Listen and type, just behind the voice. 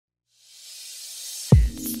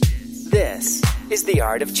This is The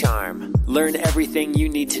Art of Charm. Learn everything you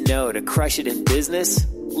need to know to crush it in business,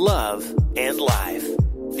 love, and life.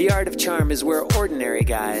 The Art of Charm is where ordinary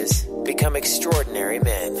guys become extraordinary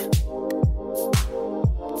men.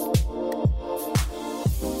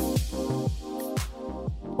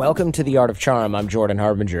 Welcome to The Art of Charm. I'm Jordan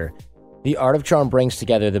Harbinger. The Art of Charm brings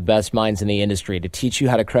together the best minds in the industry to teach you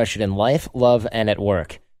how to crush it in life, love, and at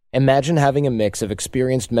work. Imagine having a mix of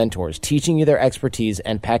experienced mentors teaching you their expertise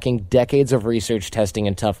and packing decades of research, testing,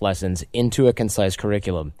 and tough lessons into a concise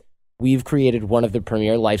curriculum. We've created one of the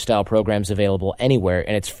premier lifestyle programs available anywhere,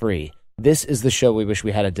 and it's free. This is the show we wish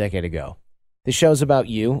we had a decade ago. The show's about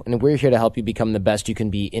you, and we're here to help you become the best you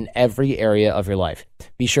can be in every area of your life.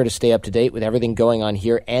 Be sure to stay up to date with everything going on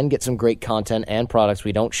here and get some great content and products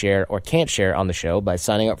we don't share or can't share on the show by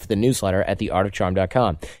signing up for the newsletter at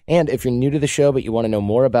theartofcharm.com. And if you're new to the show but you want to know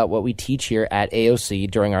more about what we teach here at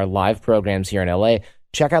AOC during our live programs here in LA,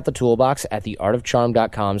 check out the toolbox at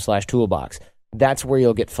theartofcharm.com/toolbox. That's where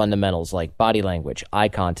you'll get fundamentals like body language, eye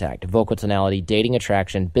contact, vocal tonality, dating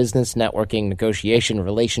attraction, business, networking, negotiation,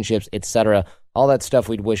 relationships, etc. All that stuff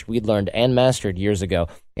we'd wish we'd learned and mastered years ago.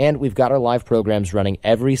 And we've got our live programs running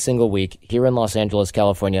every single week here in Los Angeles,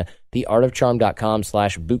 California.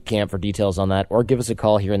 theartofcharm.com/bootcamp for details on that, or give us a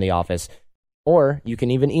call here in the office. Or you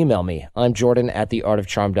can even email me. I'm Jordan at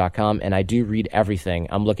theartofcharm.com, and I do read everything.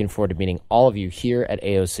 I'm looking forward to meeting all of you here at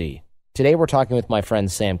AOC. Today we're talking with my friend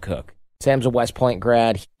Sam Cooke. Sam's a West Point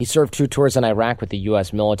grad. He served 2 tours in Iraq with the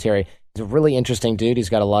U.S. military. He's a really interesting dude. He's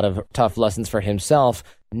got a lot of tough lessons for himself,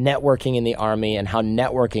 networking in the Army and how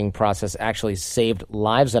networking process actually saved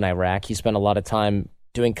lives in Iraq. He spent a lot of time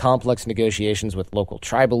doing complex negotiations with local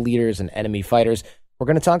tribal leaders and enemy fighters. We're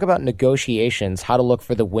going to talk about negotiations, how to look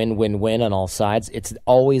for the win-win-win on all sides. It's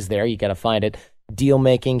always there. You got to find it. Deal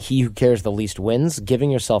making, he who cares the least wins,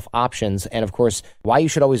 giving yourself options, and of course, why you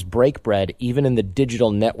should always break bread, even in the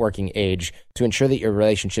digital networking age, to ensure that your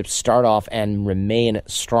relationships start off and remain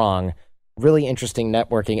strong. Really interesting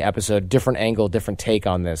networking episode, different angle, different take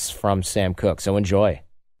on this from Sam Cooke, so enjoy.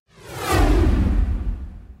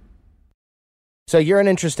 So you're an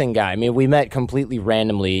interesting guy. I mean, we met completely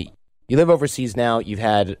randomly. You live overseas now. You've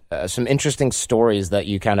had some interesting stories that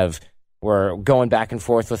you kind of were going back and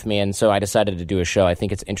forth with me, and so I decided to do a show. I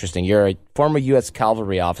think it's interesting. You're a former U.S.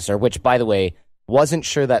 cavalry officer, which, by the way, wasn't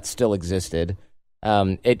sure that still existed.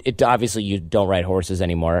 It obviously, you don't ride horses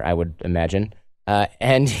anymore, I would imagine.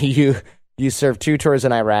 And you served 2 tours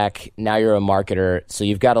in Iraq. Now you're a marketer, so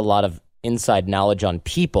you've got a lot of inside knowledge on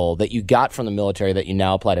people that you got from the military that you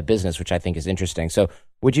now apply to business, which I think is interesting. So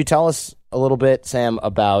would you tell us a little bit, Sam,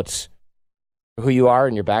 about who you are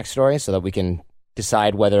and your backstory so that we can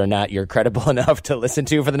decide whether or not you're credible enough to listen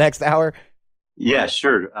to for the next hour? Yeah,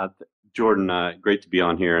 sure. Jordan, great to be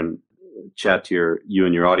on here and chat to you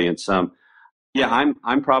and your audience. I'm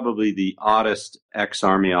probably the oddest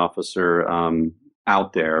ex-Army officer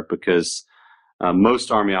out there because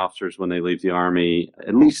most Army officers, when they leave the Army,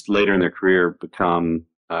 at least later in their career, become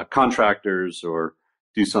contractors or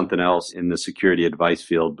do something else in the security advice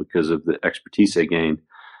field because of the expertise they gain.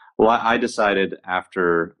 Well, I decided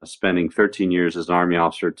after spending 13 years as an Army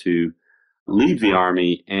officer to leave the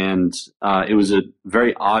Army, and it was a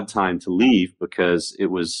very odd time to leave because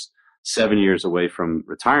it was 7 years away from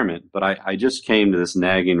retirement. But I just came to this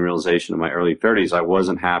nagging realization in my early 30s. I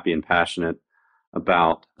wasn't happy and passionate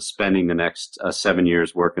about spending the next 7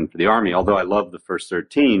 years working for the Army. Although I loved the first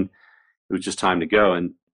 13, it was just time to go.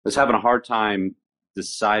 And I was having a hard time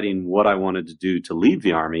deciding what I wanted to do to leave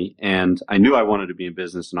the Army. And I knew I wanted to be in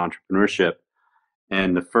business and entrepreneurship.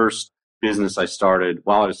 And the first business I started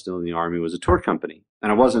while I was still in the Army was a tour company. And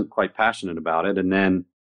I wasn't quite passionate about it. And then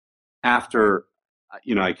after,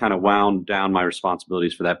 I kind of wound down my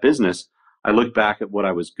responsibilities for that business, I looked back at what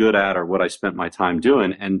I was good at or what I spent my time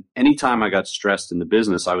doing. And anytime I got stressed in the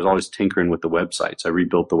business, I was always tinkering with the websites. I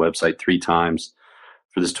rebuilt the website 3 times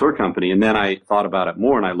for this tour company. And then I thought about it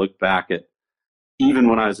more and I looked back at even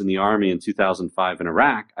when I was in the Army in 2005 in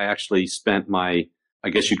Iraq, I actually spent my,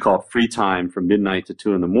 I guess you'd call it free time from midnight to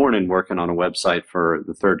 2 a.m. working on a website for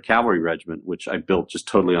the 3rd Cavalry Regiment, which I built just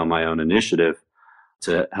totally on my own initiative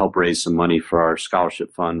to help raise some money for our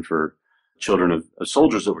scholarship fund for children of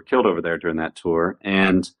soldiers that were killed over there during that tour.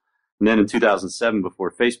 And then in 2007,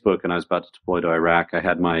 before Facebook and I was about to deploy to Iraq, I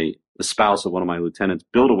had the spouse of one of my lieutenants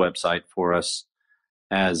build a website for us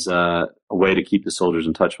as a way to keep the soldiers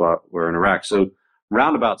in touch while we're in Iraq. So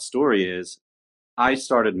roundabout story is I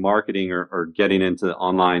started marketing or getting into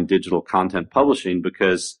online digital content publishing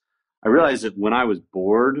because I realized that when I was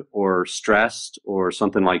bored or stressed or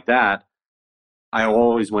something like that, I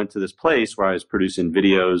always went to this place where I was producing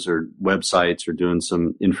videos or websites or doing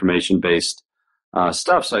some information-based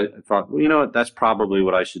stuff. So I thought, well, you know what, that's probably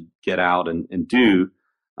what I should get out and do,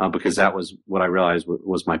 because that was what I realized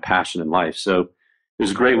was my passion in life. So it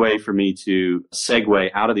was a great way for me to segue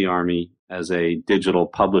out of the Army as a digital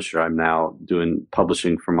publisher. I'm now doing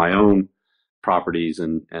publishing for my own properties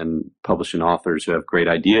and publishing authors who have great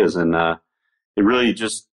ideas. And it really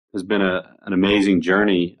just has been an amazing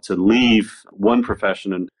journey to leave one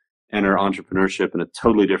profession and enter entrepreneurship in a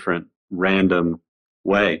totally different, random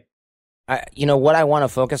way. What I want to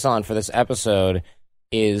focus on for this episode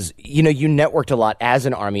is, you networked a lot as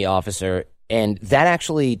an Army officer, and that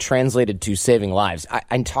actually translated to saving lives.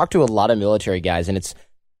 I talked to a lot of military guys, and it's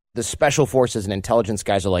the special forces and intelligence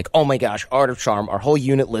guys are like, oh my gosh, Art of Charm, our whole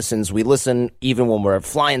unit listens. We listen even when we're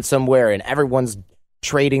flying somewhere, and everyone's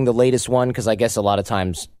trading the latest one, because I guess a lot of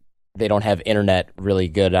times they don't have internet really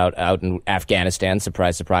good out in Afghanistan,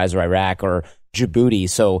 surprise, surprise, or Iraq or Djibouti.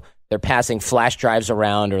 So they're passing flash drives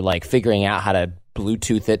around or like figuring out how to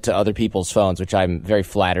Bluetooth it to other people's phones, which I'm very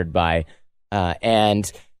flattered by. And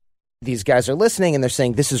these guys are listening and they're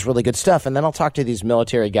saying, this is really good stuff. And then I'll talk to these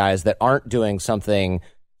military guys that aren't doing something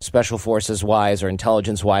special forces wise or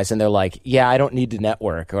intelligence wise. And they're like, yeah, I don't need to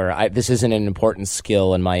network, or this isn't an important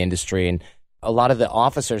skill in my industry. And a lot of the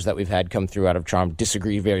officers that we've had come through Out of Charm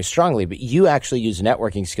disagree very strongly, but you actually use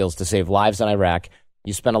networking skills to save lives in Iraq.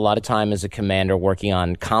 You spent a lot of time as a commander working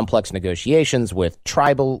on complex negotiations with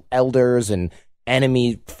tribal elders and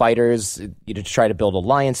enemy fighters, to try to build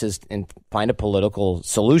alliances and find a political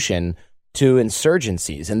solution to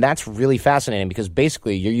insurgencies. And that's really fascinating, because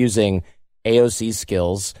basically you're using AOC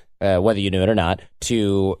skills, whether you knew it or not,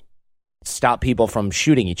 to stop people from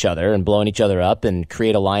shooting each other and blowing each other up and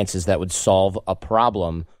create alliances that would solve a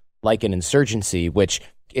problem like an insurgency, which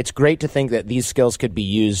it's great to think that these skills could be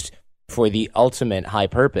used for the ultimate high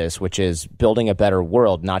purpose, which is building a better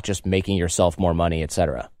world, not just making yourself more money,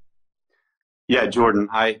 etc. Yeah, Jordan,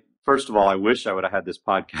 first of all, I wish I would have had this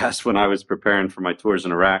podcast when I was preparing for my tours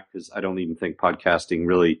in Iraq, because I don't even think podcasting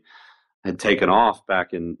really had taken off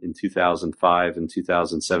back in 2005 and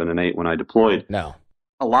 2007 and 8 when I deployed. No.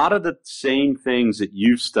 A lot of the same things that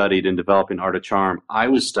you've studied in developing Art of Charm, I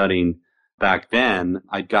was studying back then.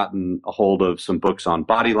 I'd gotten a hold of some books on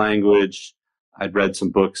body language. I'd read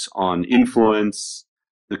some books on influence,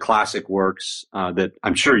 the classic works that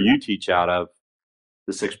I'm sure you teach out of,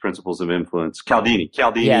 the 6 Principles of Influence. Cialdini.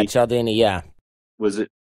 Yeah, Cialdini, yeah. Was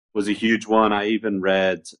a huge one. I even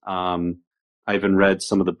read some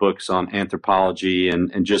of the books on anthropology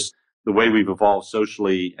and just the way we've evolved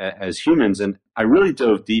socially as humans. And I really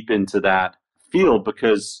dove deep into that field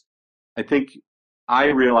because I think I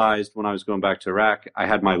realized when I was going back to Iraq, I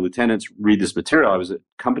had my lieutenants read this material. I was a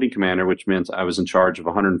company commander, which meant I was in charge of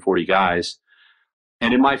 140 guys.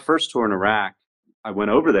 And in my first tour in Iraq, I went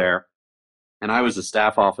over there and I was a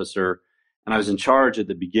staff officer, and I was in charge at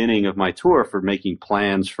the beginning of my tour for making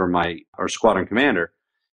plans for our squadron commander.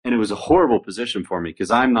 And it was a horrible position for me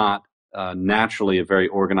because I'm not naturally a very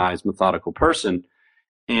organized, methodical person.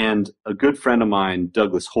 And a good friend of mine,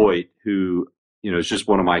 Douglas Hoyt, who is just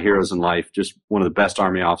one of my heroes in life, just one of the best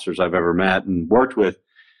Army officers I've ever met and worked with.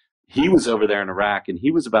 He was over there in Iraq, and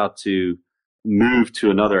he was about to move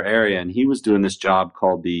to another area, and he was doing this job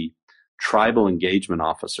called the Tribal Engagement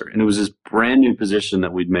Officer. And it was this brand new position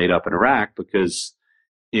that we'd made up in Iraq, because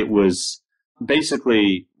it was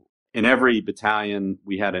basically in every battalion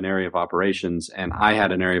we had an area of operations, and I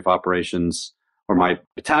had an area of operations, or my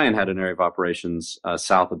battalion had an area of operations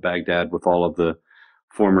south of Baghdad with all of the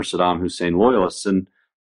former Saddam Hussein loyalists. And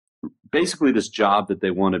basically this job that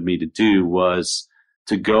they wanted me to do was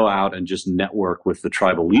to go out and just network with the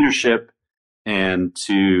tribal leadership and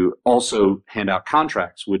to also hand out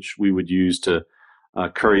contracts, which we would use to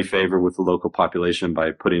curry favor with the local population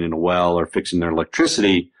by putting in a well or fixing their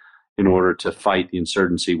electricity in order to fight the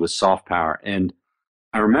insurgency with soft power. And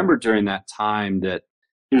I remember during that time that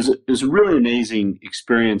it was a really amazing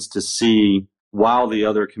experience to see, while the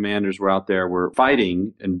other commanders were out there were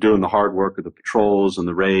fighting and doing the hard work of the patrols and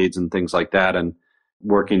the raids and things like that, and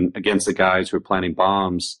working against the guys who were planting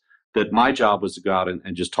bombs, that my job was to go out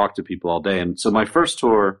and just talk to people all day. And so my first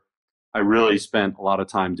tour, I really spent a lot of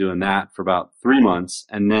time doing that for about 3 months.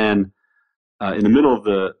 And then in the middle of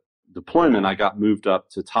the deployment, I got moved up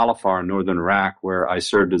to Talafar in northern Iraq, where I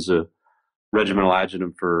served as a regimental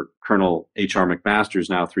adjutant for Colonel H.R. McMaster's,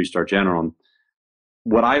 now 3-star general. And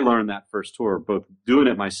what I learned that first tour, both doing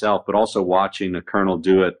it myself, but also watching a colonel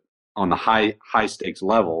do it on the high stakes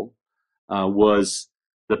level, was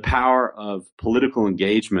the power of political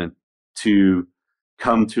engagement to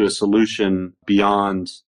come to a solution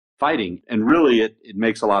beyond fighting. And really, it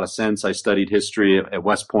makes a lot of sense. I studied history at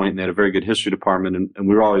West Point, and they had a very good history department. And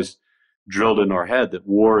we were always drilled into our head that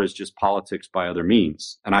war is just politics by other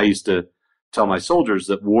means. And I used to tell my soldiers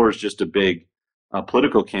that war is just a big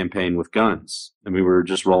political campaign with guns. And we were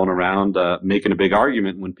just rolling around making a big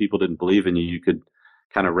argument. When people didn't believe in you, you could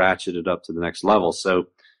kind of ratchet it up to the next level. So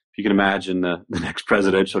if you can imagine the next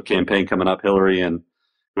presidential campaign coming up, Hillary and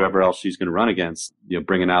whoever else she's going to run against,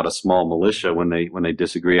 bringing out a small militia when they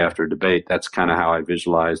disagree after a debate. That's kind of how I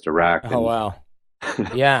visualized Iraq. Oh, wow.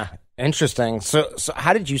 Yeah. Interesting. So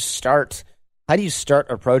how do you start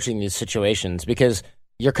approaching these situations? Because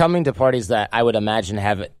you're coming to parties that I would imagine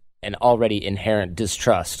have an already inherent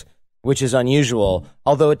distrust, which is unusual,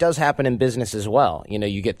 although it does happen in business as well.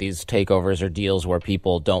 You get these takeovers or deals where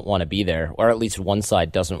people don't want to be there, or at least one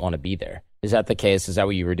side doesn't want to be there. Is that the case? Is that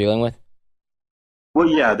what you were dealing with? Well,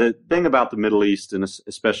 yeah, the thing about the Middle East, and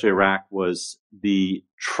especially Iraq, was the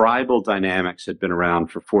tribal dynamics had been around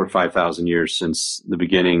for 4,000 or 5,000 years, since the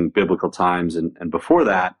beginning biblical times and before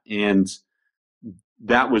that. And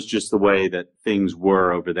that was just the way that things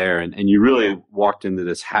were over there. And you really walked into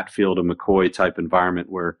this Hatfield and McCoy type environment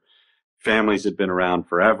where families had been around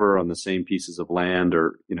forever on the same pieces of land,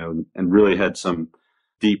 or, and really had some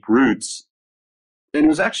deep roots. And it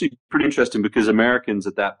was actually pretty interesting because Americans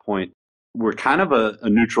at that point were kind of a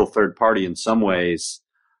neutral third party in some ways,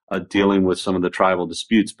 dealing with some of the tribal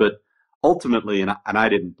disputes. But ultimately, and I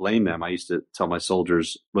didn't blame them. I used to tell my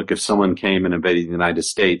soldiers, look, if someone came and invaded the United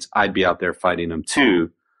States, I'd be out there fighting them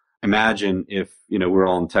too. Imagine if, we're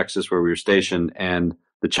all in Texas where we were stationed and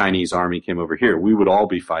the Chinese army came over here. We would all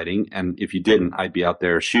be fighting. And if you didn't, I'd be out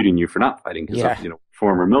there shooting you for not fighting because I'm,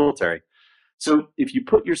 former military. So if you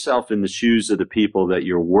put yourself in the shoes of the people that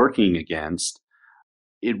you're working against,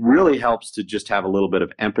 it really helps to just have a little bit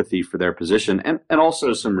of empathy for their position and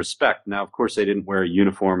also some respect. Now, of course, they didn't wear a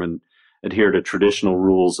uniform and adhere to traditional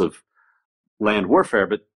rules of land warfare,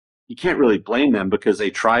 but you can't really blame them because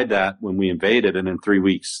they tried that when we invaded, and in 3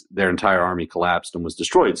 weeks, their entire army collapsed and was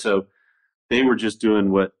destroyed. So they were just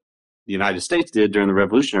doing what the United States did during the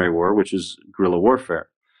Revolutionary War, which is guerrilla warfare.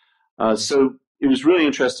 So it was really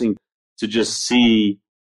interesting to just see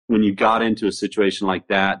when you got into a situation like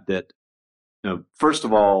that, first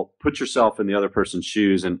of all, put yourself in the other person's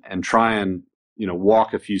shoes and try and,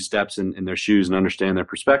 walk a few steps in their shoes and understand their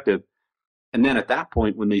perspective. And then at that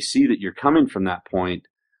point, when they see that you're coming from that point,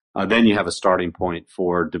 then you have a starting point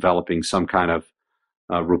for developing some kind of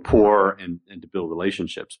rapport and to build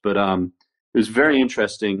relationships. But it was very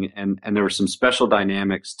interesting, and there were some special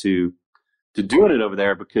dynamics to doing it over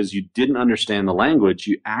there because you didn't understand the language.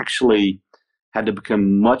 You actually had to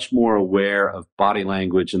become much more aware of body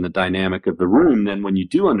language and the dynamic of the room than when you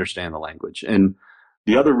do understand the language. And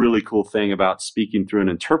the other really cool thing about speaking through an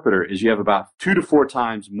interpreter is you have about 2 to 4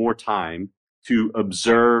 times more time to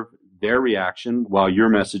observe their reaction while your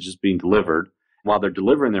message is being delivered, while they're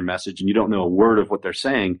delivering their message and you don't know a word of what they're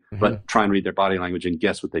saying, but try and read their body language and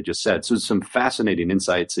guess what they just said. So some fascinating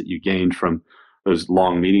insights that you gained from those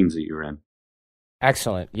long meetings that you were in.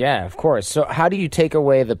 Excellent. Yeah, of course. So how do you take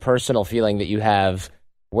away the personal feeling that you have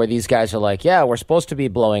where these guys are like, yeah, we're supposed to be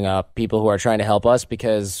blowing up people who are trying to help us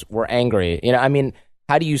because we're angry?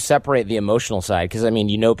 How do you separate the emotional side? Because,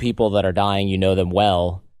 people that are dying, you know them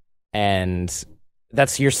well, and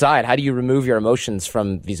that's your side. How do you remove your emotions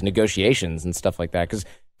from these negotiations and stuff like that? Because I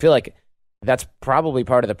feel like that's probably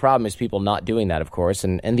part of the problem is people not doing that, of course,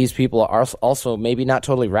 and these people are also maybe not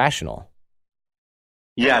totally rational.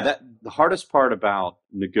 Yeah, the hardest part about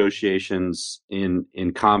negotiations in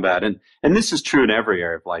combat, and this is true in every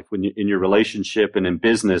area of life, when you in your relationship and in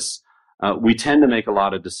business, we tend to make a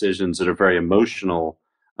lot of decisions that are very emotional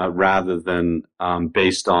rather than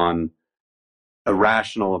based on a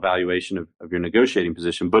rational evaluation of your negotiating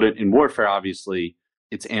position. But in warfare, obviously,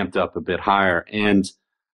 it's amped up a bit higher. And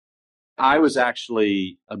I was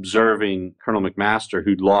actually observing Colonel McMaster,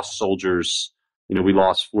 who'd lost soldiers. We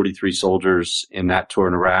lost 43 soldiers in that tour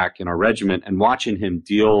in Iraq in our regiment, and watching him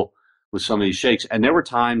deal with some of these sheikhs. And there were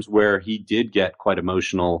times where he did get quite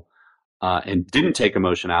emotional and didn't take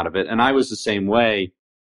emotion out of it. And I was the same way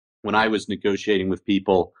when I was negotiating with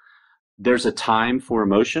people. There's a time for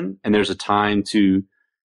emotion, and there's a time to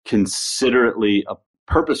considerately,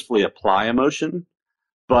 purposefully apply emotion.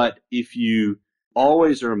 But if you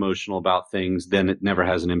always are emotional about things, then it never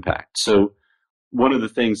has an impact. So one of the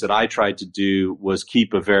things that I tried to do was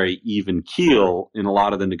keep a very even keel in a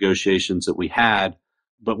lot of the negotiations that we had.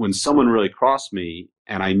 But when someone really crossed me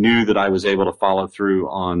and I knew that I was able to follow through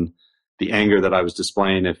on the anger that I was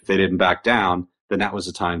displaying if they didn't back down, then that was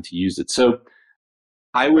the time to use it. So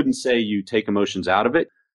I wouldn't say you take emotions out of it.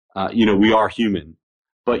 We are human.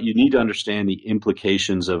 but you need to understand the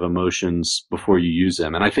implications of emotions before you use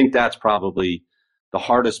them. And I think that's probably the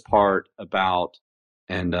hardest part about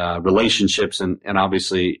relationships and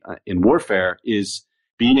obviously in warfare is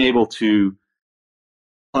being able to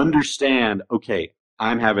understand, okay,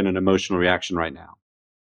 I'm having an emotional reaction right now.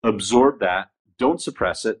 Absorb that. Don't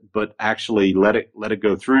suppress it, but actually let it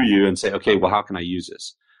go through you and say, okay, well, how can I use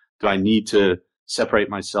this? Do I need to separate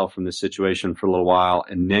myself from this situation for a little while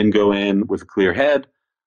and then go in with a clear head?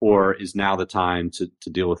 Or is now the time to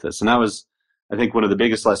deal with this? And that was, I think, one of the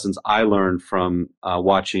biggest lessons I learned from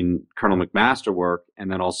watching Colonel McMaster work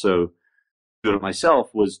and then also doing it myself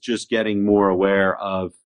was just getting more aware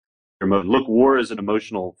of your emotion. Look, war is an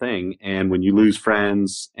emotional thing. And when you lose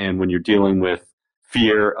friends and when you're dealing with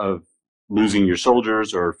fear of losing your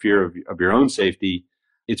soldiers or fear of your own safety,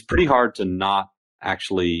 it's pretty hard to not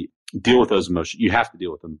actually deal with those emotions. You have to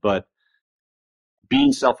deal with them. But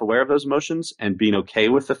being self-aware of those emotions and being okay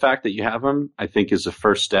with the fact that you have them, I think is the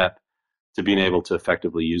first step to being able to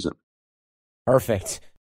effectively use them. Perfect.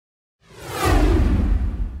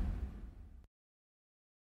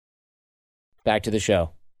 Back to the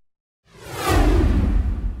show.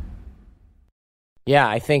 Yeah,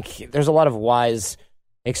 I think there's a lot of wise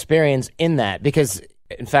experience in that because,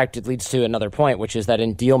 in fact, it leads to another point, which is that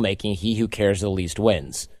in deal making, he who cares the least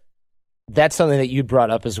wins. That's something that you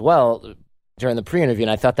brought up as well during the pre-interview,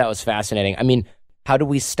 and I thought that was fascinating. I mean, how do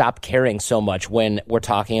we stop caring so much when we're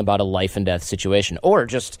talking about a life and death situation? Or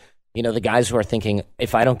just, the guys who are thinking,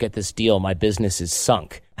 if I don't get this deal, my business is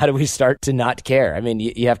sunk. How do we start to not care? I mean,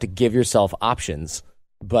 you have to give yourself options,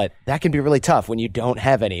 but that can be really tough when you don't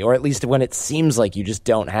have any, or at least when it seems like you just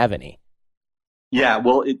don't have any. Yeah,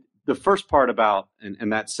 well, the first part about,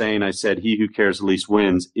 and that saying I said, he who cares the least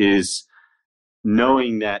wins, is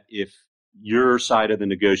knowing that if your side of the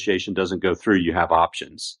negotiation doesn't go through, you have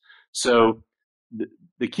options. So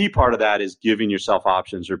the key part of that is giving yourself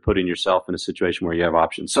options or putting yourself in a situation where you have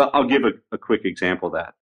options. So I'll give a quick example of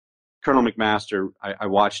that. Colonel McMaster, I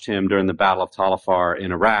watched him during the Battle of Tal Afar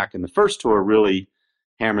in Iraq, and the first tour really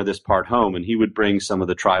hammered this part home, and he would bring some of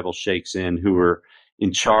the tribal sheikhs in who were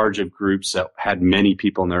in charge of groups that had many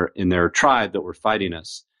people in their tribe that were fighting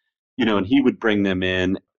us. And he would bring them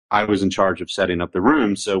in. I was in charge of setting up the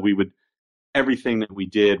room, so everything that we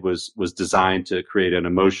did was designed to create an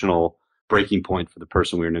emotional breaking point for the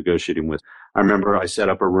person we were negotiating with. I remember I set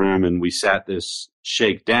up a room and we sat this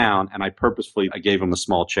sheikh down, and I gave him a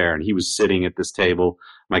small chair, and he was sitting at this table.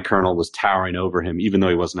 My colonel was towering over him, even though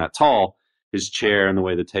he wasn't that tall. His chair and the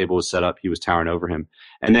way the table was set up, he was towering over him.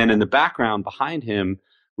 And then in the background behind him,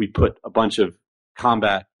 we put a bunch of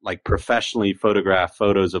combat, like professionally photographed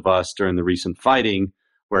photos of us during the recent fighting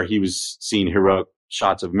where he was seeing heroic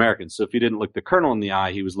shots of Americans. So if he didn't look the colonel in the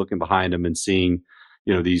eye, he was looking behind him and seeing,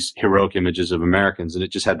 these heroic images of Americans. And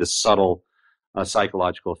it just had this subtle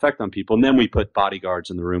psychological effect on people. And then we put bodyguards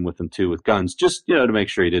in the room with him too, with guns, just, to make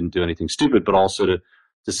sure he didn't do anything stupid, but also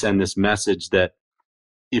to send this message that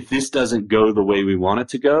if this doesn't go the way we want it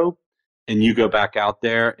to go, and you go back out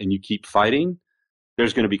there and you keep fighting,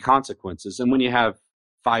 there's going to be consequences. And when you have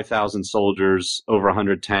 5,000 soldiers, over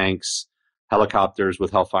 100 tanks, helicopters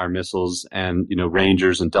with Hellfire missiles, and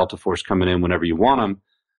Rangers and Delta Force coming in whenever you want them,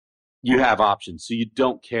 you have options. So you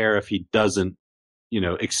don't care if he doesn't,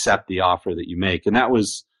 accept the offer that you make. And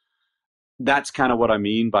that's kind of what I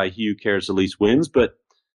mean by he who cares the least wins. But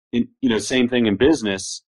same thing in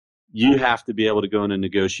business. You have to be able to go in a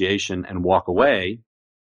negotiation and walk away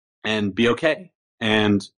and be okay.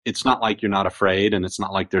 And it's not like you're not afraid, and it's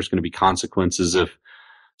not like there's going to be consequences if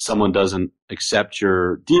someone doesn't accept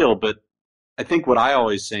your deal. But I think what I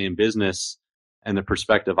always say in business, and the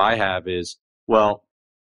perspective I have is, well,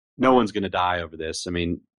 no one's going to die over this. I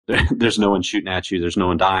mean, there's no one shooting at you. There's no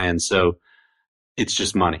one dying. So it's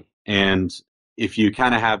just money. And if you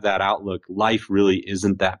kind of have that outlook, life really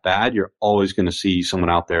isn't that bad. You're always going to see someone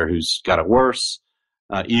out there who's got it worse.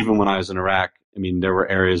 Even when I was in Iraq, I mean, there were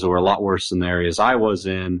areas that were a lot worse than the areas I was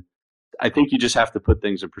in. I think you just have to put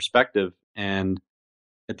things in perspective. And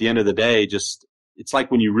at the end of the day, it's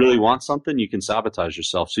like when you really want something, you can sabotage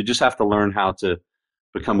yourself. So you just have to learn how to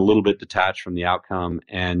become a little bit detached from the outcome.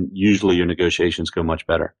 And usually your negotiations go much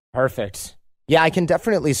better. Perfect. Yeah, I can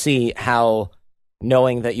definitely see how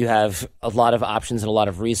knowing that you have a lot of options and a lot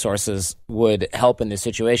of resources would help in this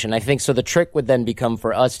situation. I think so. The trick would then become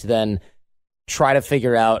for us to then try to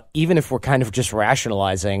figure out, even if we're kind of just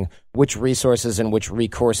rationalizing which resources and which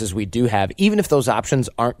recourses we do have, even if those options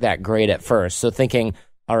aren't that great at first. So thinking,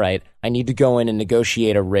 all right, I need to go in and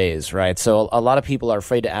negotiate a raise, right? So a lot of people are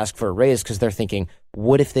afraid to ask for a raise because they're thinking,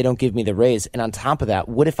 what if they don't give me the raise? And on top of that,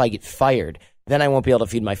 what if I get fired? then I won't be able to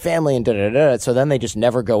feed my family and da-da-da-da. So then they just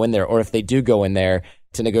never go in there. Or if they do go in there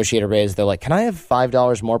to negotiate a raise, they're like, can I have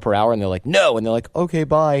 $5 more per hour? And they're like, no. And they're like, okay,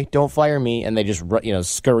 bye. Don't fire me. And they just,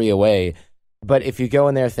 scurry away. But if you go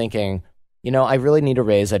in there thinking, I really need a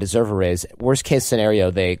raise, I deserve a raise, worst case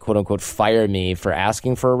scenario, they quote unquote fire me for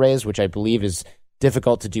asking for a raise, which I believe is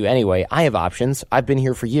difficult to do anyway. I have options. I've been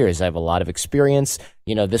here for years. I have a lot of experience.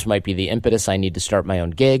 This might be the impetus. I need to start my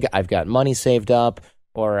own gig. I've got money saved up,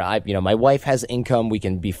 or my wife has income. We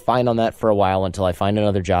can be fine on that for a while until I find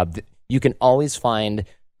another job. You can always find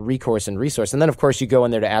recourse and resource. And then, of course, you go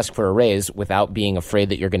in there to ask for a raise without being afraid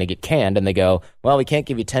that you're going to get canned. And they go, well, we can't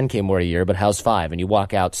give you $10K more a year, but how's 5? And you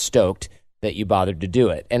walk out stoked that you bothered to do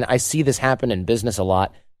it. And I see this happen in business a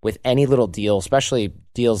lot with any little deal, especially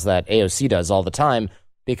deals that AOC does all the time,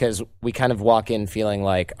 because we kind of walk in feeling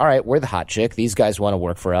like, all right, we're the hot chick. These guys want to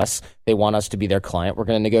work for us. They want us to be their client. We're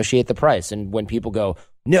going to negotiate the price. And when people go,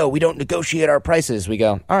 no, we don't negotiate our prices, we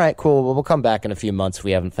go, all right, cool. Well, we'll come back in a few months if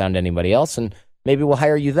we haven't found anybody else, and maybe we'll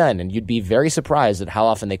hire you then. And you'd be very surprised at how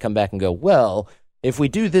often they come back and go, well, if we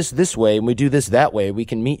do this way and we do this that way, we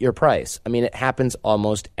can meet your price. I mean, it happens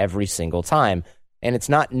almost every single time. And it's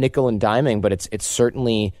not nickel and diming, but it's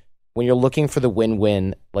certainly, when you're looking for the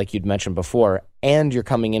win-win, like you'd mentioned before, and you're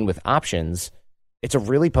coming in with options, it's a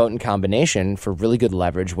really potent combination for really good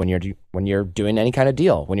leverage when you're doing any kind of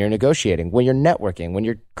deal, when you're negotiating, when you're networking, when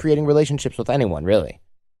you're creating relationships with anyone, really.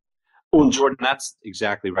 Well, Jordan, that's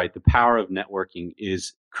exactly right. The power of networking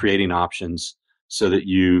is creating options so that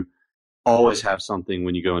you always have something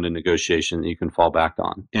when you go into negotiation that you can fall back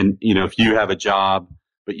on. And, if you have a job,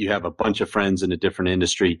 but you have a bunch of friends in a different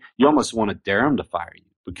industry, you almost want to dare them to fire you,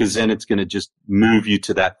 because then it's going to just move you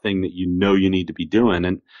to that thing that you need to be doing.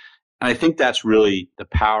 And I think that's really the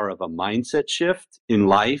power of a mindset shift in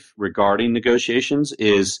life regarding negotiations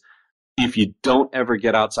is, if you don't ever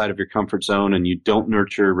get outside of your comfort zone and you don't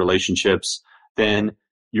nurture relationships, then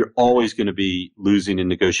you're always going to be losing in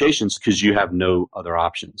negotiations because you have no other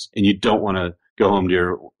options. And you don't want to go home to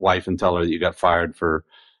your wife and tell her that you got fired for,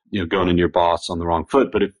 going into your boss on the wrong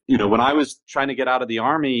foot. But if, when I was trying to get out of the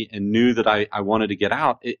Army and knew that I wanted to get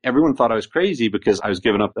out, everyone thought I was crazy because I was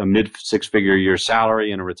giving up a mid 6-figure year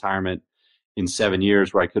salary and a retirement in 7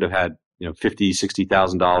 years where I could have had, $50,000,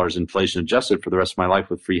 $60,000 inflation adjusted for the rest of my life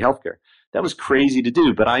with free healthcare. That was crazy to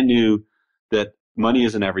do, but I knew that money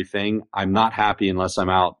isn't everything. I'm not happy unless I'm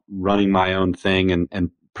out running my own thing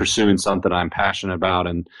and pursuing something I'm passionate about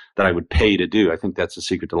and that I would pay to do. I think that's the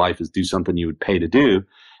secret to life, is do something you would pay to do.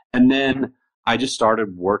 And then I just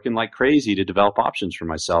started working like crazy to develop options for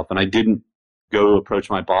myself. And I didn't go approach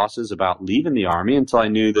my bosses about leaving the Army until I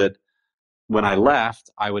knew that when I left,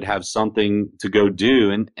 I would have something to go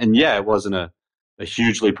do. And yeah, it wasn't a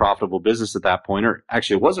hugely profitable business at that point, or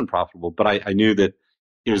actually it wasn't profitable, but I knew that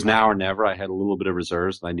it was now or never. I had a little bit of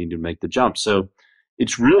reserves and I needed to make the jump. So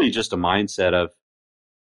it's really just a mindset of,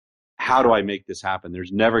 how do I make this happen?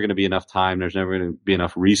 There's never going to be enough time. There's never going to be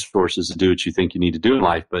enough resources to do what you think you need to do in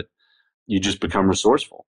life, but you just become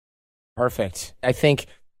resourceful. Perfect. I think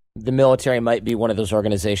the military might be one of those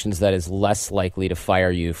organizations that is less likely to fire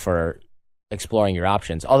you for exploring your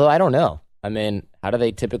options. Although I don't know. I mean, how do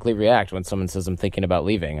they typically react when someone says, I'm thinking about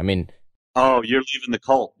leaving? I mean, oh, you're leaving the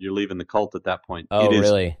cult. You're leaving the cult at that point. Oh, it is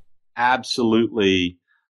really? Absolutely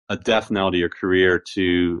a death knell to your career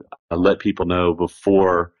to let people know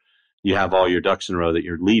before you have all your ducks in a row that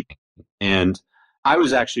you're leaving. And I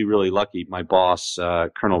was actually really lucky. My boss,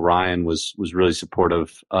 Colonel Ryan, was really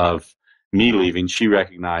supportive of me leaving. She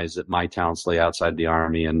recognized that my talents lay outside the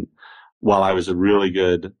Army. And while I was a really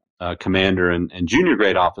good commander and junior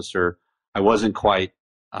grade officer, I wasn't quite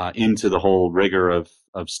into the whole rigor of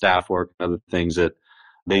staff work and other things that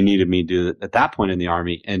they needed me to do at that point in the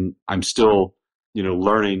Army. And I'm still,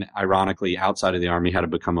 learning, ironically, outside of the Army, how to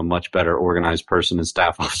become a much better organized person and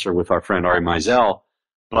staff officer with our friend Ari Meisel.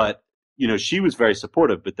 But, she was very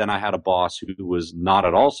supportive. But then I had a boss who was not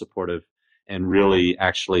at all supportive and really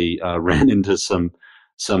actually ran into some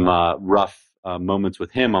rough moments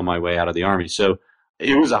with him on my way out of the Army. So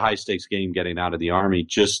it was a high stakes game getting out of the Army,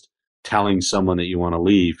 just telling someone that you want to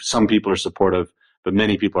leave. Some people are supportive, but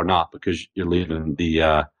many people are not, because you're leaving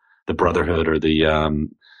the brotherhood or the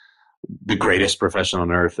greatest profession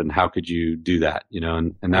on earth. And how could you do that?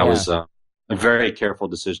 And that was a very careful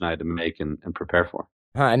decision I had to make and prepare for.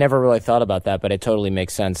 I never really thought about that, but it totally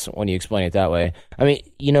makes sense when you explain it that way. I mean,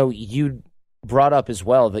 you brought up as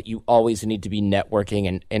well that you always need to be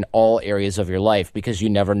networking in all areas of your life, because you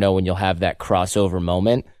never know when you'll have that crossover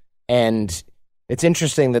moment. And it's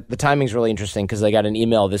interesting that the timing's really interesting, because I got an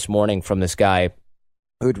email this morning from this guy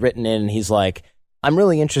who'd written in, and he's like, I'm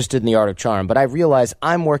really interested in the art of charm, but I realize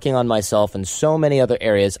I'm working on myself in so many other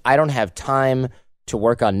areas. I don't have time to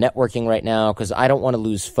work on networking right now because I don't want to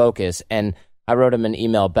lose focus. And I wrote him an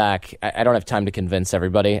email back. I don't have time to convince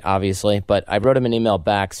everybody, obviously, but I wrote him an email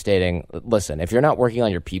back stating, listen, if you're not working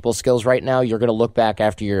on your people skills right now, you're going to look back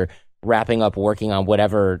after you're wrapping up working on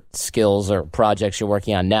whatever skills or projects you're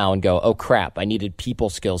working on now and go, oh crap, I needed people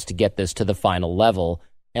skills to get this to the final level.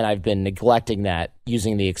 And I've been neglecting that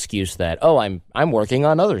using the excuse that, oh, I'm working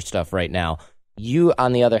on other stuff right now. You,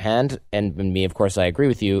 on the other hand, and me, of course, I agree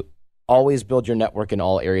with you, always build your network in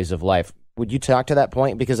all areas of life. Would you talk to that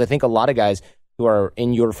point? Because I think a lot of guys who are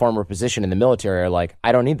in your former position in the military are like,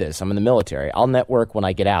 I don't need this. I'm in the military. I'll network when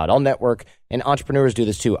I get out. I'll network, and entrepreneurs do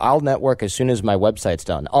this too. I'll network as soon as my website's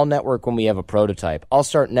done. I'll network when we have a prototype. I'll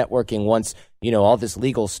start networking once, all this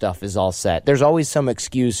legal stuff is all set. There's always some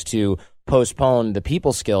excuse to postpone the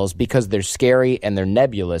people skills because they're scary and they're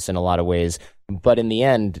nebulous in a lot of ways. But in the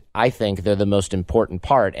end, I think they're the most important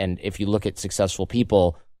part. And if you look at successful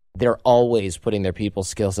people, they're always putting their people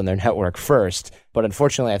skills and their network first. But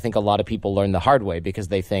unfortunately, I think a lot of people learn the hard way because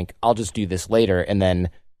they think, I'll just do this later and then ...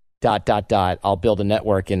 I'll build a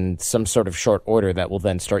network in some sort of short order that will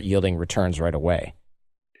then start yielding returns right away.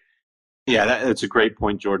 Yeah, that's a great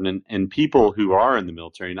point, Jordan. And people who are in the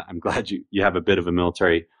military, and I'm glad you have a bit of a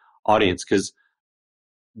military audience, because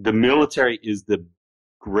the military is the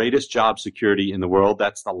greatest job security in the world.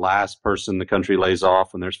 That's the last person the country lays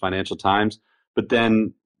off when there's financial times. But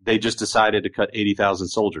then they just decided to cut 80,000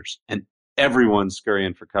 soldiers, and everyone's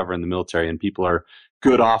scurrying for cover in the military. And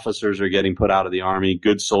good officers are getting put out of the Army.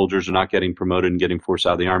 Good soldiers are not getting promoted and getting forced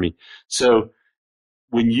out of the Army. So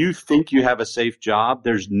when you think you have a safe job,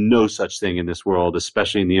 there's no such thing in this world,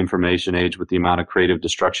 especially in the information age with the amount of creative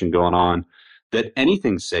destruction going on, that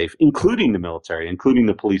anything's safe, including the military, including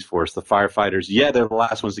the police force, the firefighters. Yeah, they're the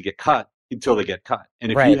last ones to get cut until they get cut.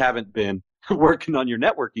 And if you haven't been working on your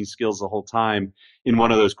networking skills the whole time in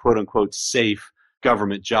one of those quote unquote safe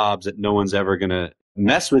government jobs that no one's ever going to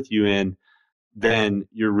mess with you in, then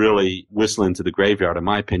you're really whistling to the graveyard, in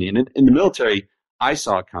my opinion. In the military, I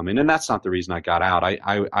saw it coming, and that's not the reason I got out.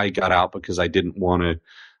 I got out because I didn't want to,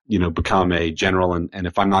 become a general. And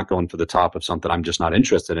if I'm not going for the top of something, I'm just not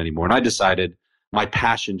interested anymore. And I decided my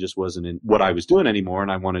passion just wasn't in what I was doing anymore,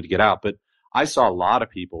 and I wanted to get out. But I saw a lot of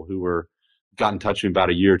people who got in touch with me about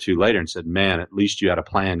a year or two later and said, man, at least you had a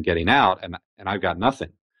plan getting out, and I've got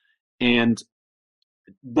nothing. And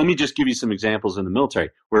let me just give you some examples in the military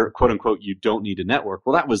where, quote unquote, you don't need to network.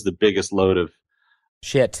 Well, that was the biggest load of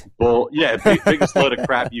shit. Well, yeah, biggest load of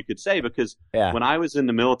crap you could say, because when I was in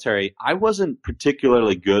the military, I wasn't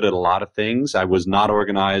particularly good at a lot of things. I was not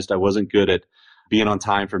organized. I wasn't good at being on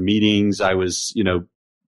time for meetings. I was,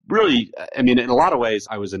 really, in a lot of ways,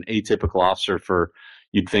 I was an atypical officer for,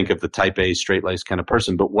 you'd think of the type A, straight-laced kind of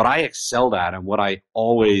person. But what I excelled at and what I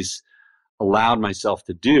always allowed myself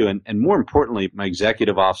to do, and more importantly, my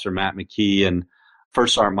executive officer, Matt McKee, and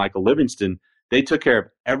First Sergeant Michael Livingston, they took care of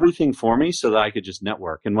everything for me so that I could just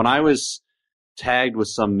network. And when I was tagged with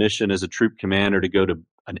some mission as a troop commander to go to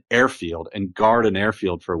an airfield and guard an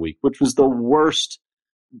airfield for a week, which was the worst,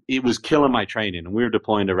 it was killing my training. And we were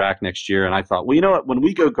deploying to Iraq next year. And I thought, well, you know what? When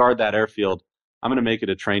we go guard that airfield, I'm going to make it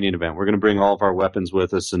a training event. We're going to bring all of our weapons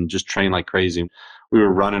with us and just train like crazy. We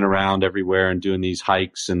were running around everywhere and doing these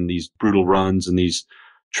hikes and these brutal runs and these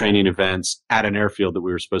training events at an airfield that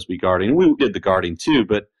we were supposed to be guarding. And we did the guarding too,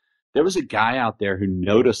 but there was a guy out there who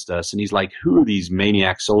noticed us, and he's like, who are these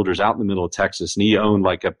maniac soldiers out in the middle of Texas? And he owned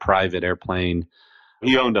like a private airplane.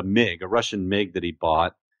 He owned a MiG, a Russian MiG that he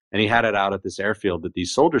bought, and he had it out at this airfield that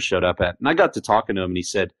these soldiers showed up at. And I got to talking to him, and he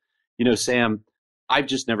said, Sam, I've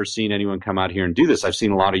just never seen anyone come out here and do this. I've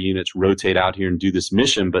seen a lot of units rotate out here and do this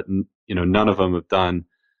mission, but none of them have done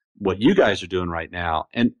what you guys are doing right now.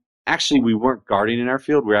 And actually, we weren't guarding an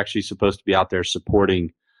airfield. We're actually supposed to be out there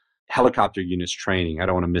supporting helicopter units training. I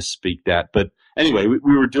don't want to misspeak that. But anyway,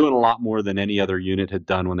 we were doing a lot more than any other unit had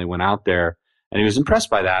done when they went out there. And he was impressed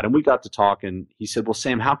by that. And we got to talk, and he said, well,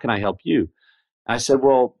 Sam, how can I help you? And I said,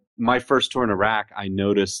 well, my first tour in Iraq, I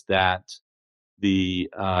noticed that the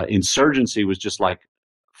insurgency was just like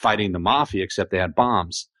fighting the mafia, except they had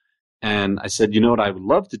bombs. And I said, what I would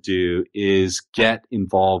love to do is get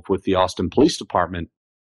involved with the Austin Police Department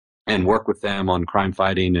and work with them on crime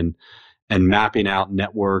fighting and mapping out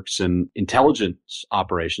networks and intelligence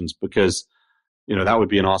operations, because, that would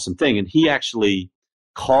be an awesome thing. And he actually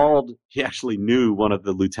knew one of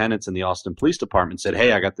the lieutenants in the Austin Police Department, said,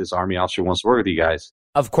 hey, I got this Army officer who wants to work with you guys.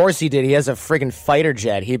 Of course he did. He has a friggin' fighter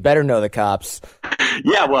jet. He better know the cops.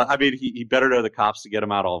 Yeah, well, I mean, he better know the cops to get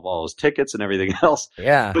him out of all his tickets and everything else.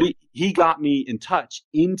 Yeah. But he got me in touch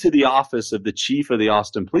into the office of the chief of the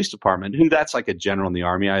Austin Police Department, who that's like a general in the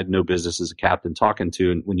Army. I had no business as a captain talking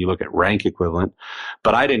to, and when you look at rank equivalent,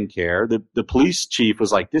 but I didn't care. The police chief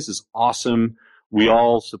was like, "This is awesome. We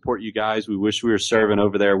all support you guys. We wish we were serving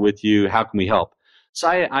over there with you. How can we help?" So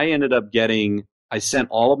I ended up I sent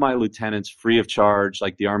all of my lieutenants free of charge.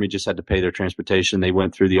 Like the Army just had to pay their transportation. They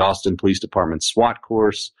went through the Austin Police Department SWAT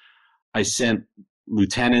course. I sent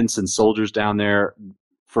lieutenants and soldiers down there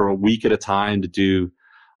for a week at a time to do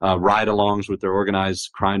ride-alongs with their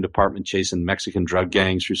organized crime department chasing Mexican drug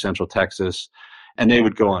gangs through Central Texas. And they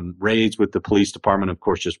would go on raids with the police department, of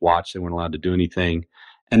course, just watch. They weren't allowed to do anything.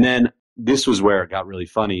 And then this was where it got really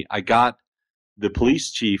funny. I got the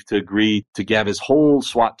police chief to agree to have his whole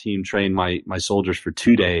SWAT team train my soldiers for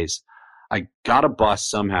 2 days. I got a bus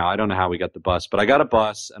somehow. I don't know how we got the bus, but I got a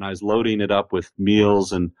bus and I was loading it up with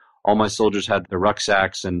meals, and all my soldiers had their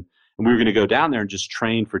rucksacks, and we were going to go down there and just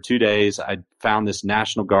train for 2 days. I found this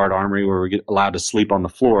National Guard armory where we get allowed to sleep on the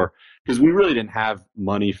floor because we really didn't have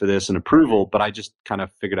money for this and approval, but I just kind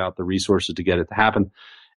of figured out the resources to get it to happen.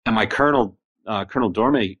 And my Colonel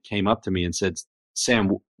Dorme came up to me and said,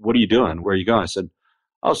 "Sam, what are you doing? Where are you going?" I said,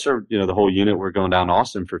 "Oh, sir, the whole unit, we're going down to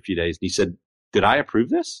Austin for a few days." And he said, "Did I approve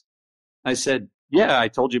this?" I said, "Yeah, I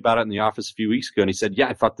told you about it in the office a few weeks ago." And he said, "Yeah,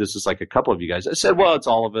 I thought this was like a couple of you guys." I said, "Well, it's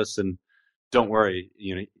all of us, and don't worry."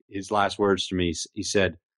 His last words to me, he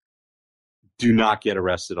said, "Do not get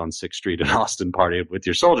arrested on 6th Street in Austin party with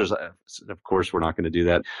your soldiers." I said, "Of course, we're not going to do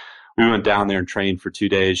that." We went down there and trained for 2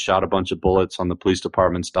 days, shot a bunch of bullets on the police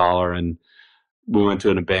department's dollar, and we went to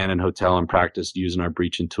an abandoned hotel and practiced using our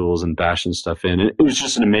breaching tools and bashing stuff in. And it was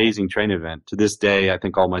just an amazing training event. To this day, I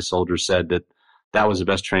think all my soldiers said that was the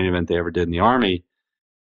best training event they ever did in the Army.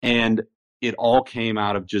 And it all came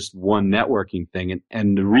out of just one networking thing.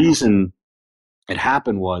 And the reason it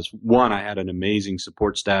happened was, one, I had an amazing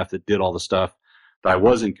support staff that did all the stuff that I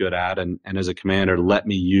wasn't good at. And as a commander, let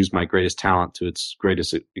me use my greatest talent to its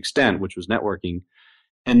greatest extent, which was networking.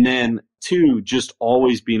 And then two, just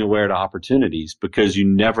always being aware to opportunities, because you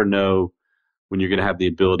never know when you're going to have the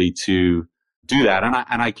ability to do that.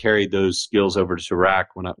 And I carried those skills over to Iraq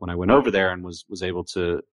when I went over there, and was able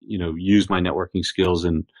to, use my networking skills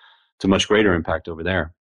and to much greater impact over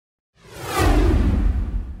there.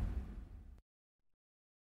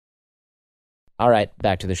 All right,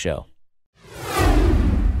 back to the show.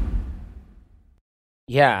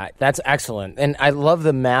 Yeah, that's excellent. And I love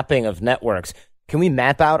the mapping of networks. Can we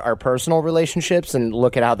map out our personal relationships and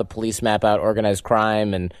look at how the police map out organized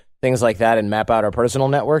crime and things like that, and map out our personal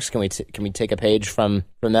networks? Can we take a page from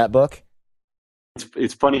that book?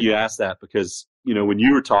 It's funny you asked that, because when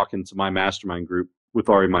you were talking to my mastermind group with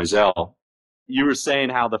Ari Meisel, you were saying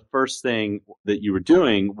how the first thing that you were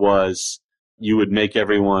doing was you would make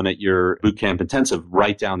everyone at your boot camp intensive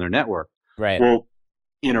write down their network. Right. Well,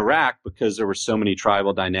 in Iraq, because there were so many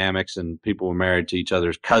tribal dynamics and people were married to each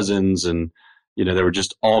other's cousins, and there were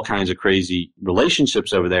just all kinds of crazy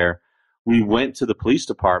relationships over there, we went to the police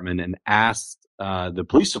department and asked the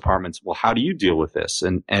police departments, well, how do you deal with this?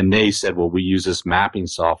 And they said, well, we use this mapping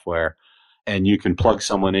software, and you can plug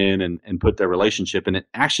someone in and put their relationship, and it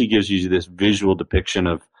actually gives you this visual depiction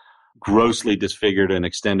of grossly disfigured and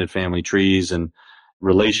extended family trees and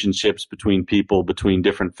relationships between people, between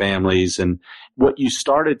different families. And what you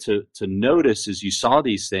started to notice as you saw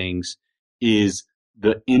these things is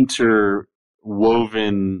the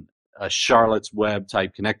interwoven Charlotte's Web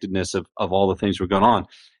type connectedness of all the things that were going on.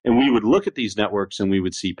 And we would look at these networks and we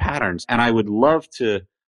would see patterns. And I would love to,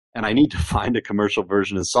 and I need to find a commercial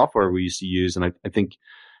version of the software we used to use. And I think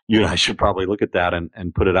you and I should probably look at that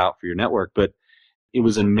and put it out for your network. But it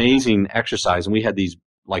was an amazing exercise. And we had these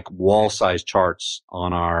like wall-sized charts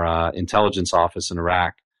on our intelligence office in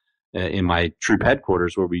Iraq, in my troop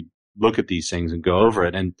headquarters, where we look at these things and go over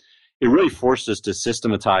it. And it really forced us to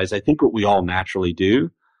systematize, I think, what we all naturally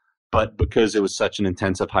do. But because it was such an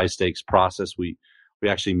intensive, high-stakes process, we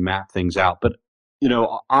actually mapped things out. But,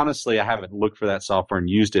 honestly, I haven't looked for that software and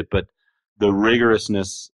used it. But the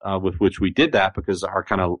rigorousness with which we did that, because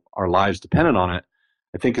our lives depended on it,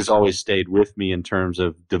 I think has always stayed with me in terms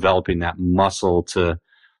of developing that muscle to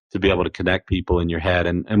be able to connect people in your head.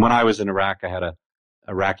 And when I was in Iraq, I had a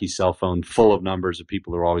Iraqi cell phone full of numbers of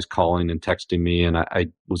people who were always calling and texting me. And I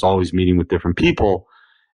was always meeting with different people,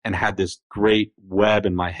 and had this great web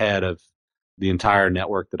in my head of the entire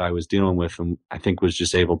network that I was dealing with. And I think was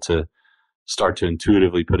just able to start to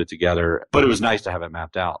intuitively put it together. But it was nice to have it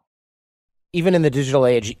mapped out. Even in the digital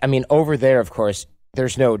age, I mean, over there, of course,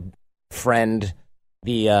 there's no friend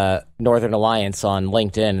the Northern Alliance on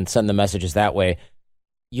LinkedIn and send the messages that way.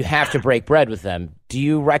 you have to break bread with them. Do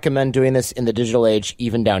you recommend doing this in the digital age,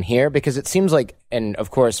 even down here? Because it seems like, and of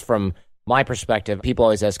course, from my perspective, people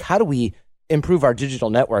always ask, how do we improve our digital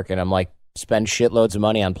network? And I'm like, spend shitloads of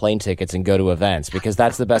money on plane tickets and go to events, because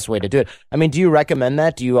that's the best way to do it. I mean, do you recommend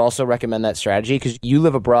that? Do you also recommend that strategy? Because you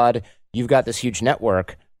live abroad, you've got this huge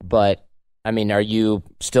network, but I mean, are you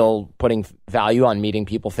still putting value on meeting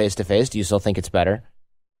people face to face? Do you still think it's better?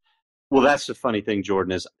 Well, that's the funny thing,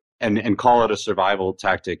 Jordan, is and call it a survival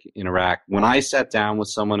tactic in Iraq. When I sat down with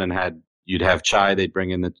someone and you'd have chai, they'd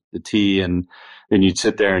bring in the tea, and then you'd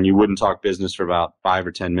sit there and you wouldn't talk business for about 5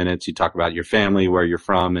 or 10 minutes. You'd talk about your family, where you're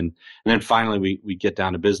from, and then finally we get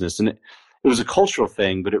down to business. And it was a cultural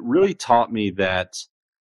thing, but it really taught me that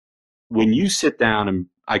when you sit down, and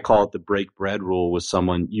I call it the break bread rule with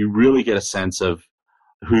someone, you really get a sense of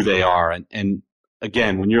who they are. And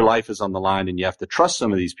again, when your life is on the line and you have to trust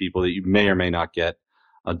some of these people that you may or may not get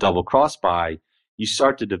a double cross by, you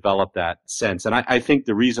start to develop that sense. And I think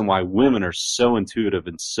the reason why women are so intuitive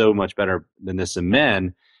and so much better than this than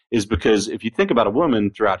men is because if you think about a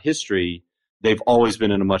woman throughout history, they've always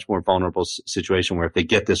been in a much more vulnerable situation where if they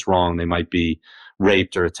get this wrong, they might be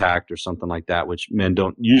raped or attacked or something like that, which men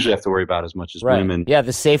don't usually have to worry about as much as women. Yeah,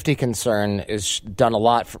 the safety concern is done a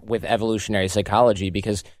lot with evolutionary psychology,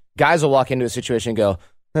 because guys will walk into a situation and go,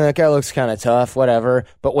 that guy looks kind of tough, whatever.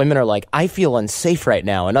 But women are like, I feel unsafe right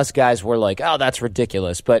now. And us guys were like, oh, that's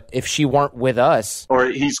ridiculous. But if she weren't with us. Or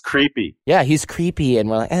he's creepy. Yeah, he's creepy. And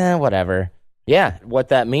we're like, whatever. Yeah, what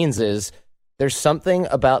that means is there's something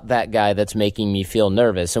about that guy that's making me feel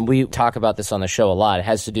nervous. And we talk about this on the show a lot. It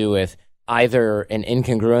has to do with either an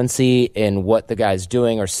incongruency in what the guy's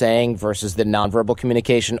doing or saying versus the nonverbal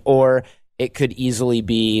communication, or it could easily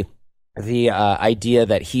be the idea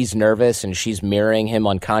that he's nervous and she's mirroring him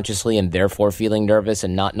unconsciously and therefore feeling nervous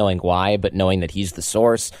and not knowing why, but knowing that he's the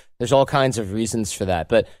source. There's all kinds of reasons for that.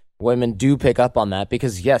 But women do pick up on that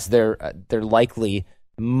because, yes, they're likely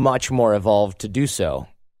much more evolved to do so.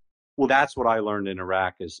 Well, that's what I learned in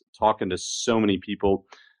Iraq, is talking to so many people.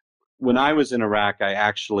 When I was in Iraq, I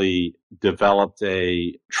actually developed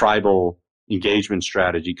a tribal engagement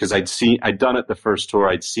strategy because I'd done it the first tour.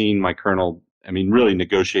 I'd seen my colonel, really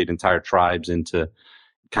negotiate entire tribes into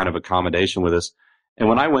kind of accommodation with us. And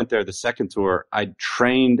when I went there the second tour, I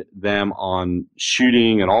trained them on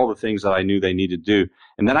shooting and all the things that I knew they needed to do.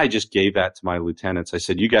 And then I just gave that to my lieutenants. I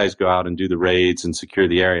said, you guys go out and do the raids and secure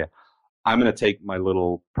the area. I'm going to take my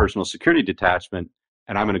little personal security detachment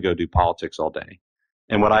and I'm going to go do politics all day.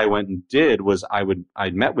 And what I went and did was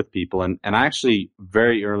I'd met with people, and I actually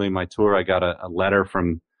very early in my tour, I got a letter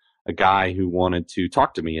from a guy who wanted to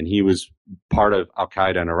talk to me, and he was part of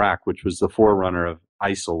Al-Qaeda in Iraq, which was the forerunner of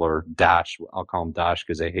ISIL or Daesh. I'll call him Daesh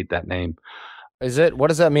because I hate that name. Is it? What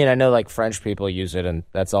does that mean? I know like French people use it, and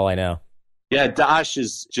that's all I know. Yeah, Daesh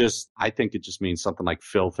is just, I think it just means something like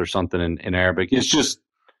filth or something in Arabic. It's just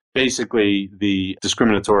basically the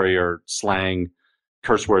discriminatory or slang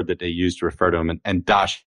curse word that they use to refer to him, and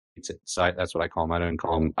Daesh hates it. So that's what I call him. I don't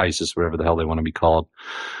call him ISIS, whatever the hell they want to be called.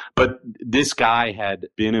 But this guy had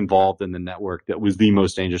been involved in the network that was the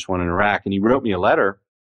most dangerous one in Iraq, and he wrote me a letter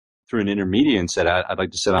through an intermediary and said, I'd like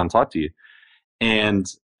to sit down and talk to you.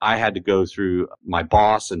 And I had to go through my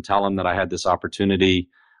boss and tell him that I had this opportunity.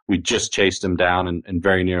 We just chased him down and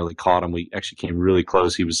very nearly caught him. We actually came really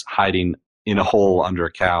close. He was hiding in a hole under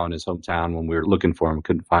a cow in his hometown when we were looking for him,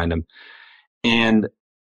 couldn't find him. And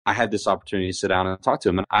I had this opportunity to sit down and talk to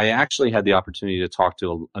him. And I actually had the opportunity to talk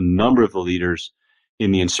to a number of the leaders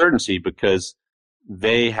in the insurgency because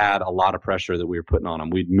they had a lot of pressure that we were putting on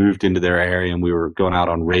them. We'd moved into their area and we were going out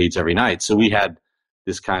on raids every night. So we had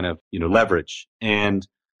this kind of, leverage. And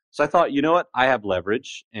so I thought, you know what? I have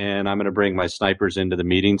leverage and I'm going to bring my snipers into the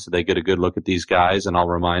meeting so they get a good look at these guys. And I'll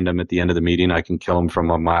remind them at the end of the meeting, I can kill them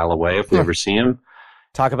from a mile away if we ever see them.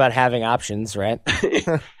 Talk about having options, right?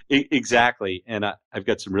 Exactly. And I've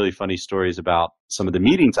got some really funny stories about some of the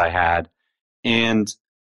meetings I had. And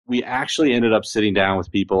we actually ended up sitting down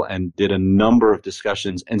with people and did a number of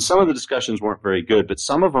discussions. And some of the discussions weren't very good, but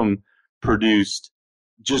some of them produced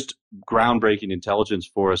just groundbreaking intelligence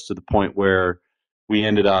for us to the point where we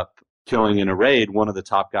ended up killing in a raid one of the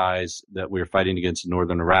top guys that we were fighting against in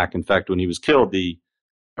northern Iraq. In fact, when he was killed, the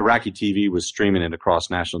Iraqi TV was streaming it across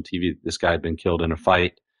national TV. This guy had been killed in a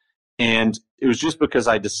fight. And it was just because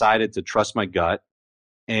I decided to trust my gut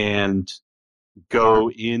and go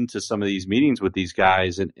into some of these meetings with these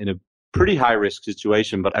guys in a pretty high risk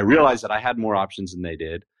situation. But I realized that I had more options than they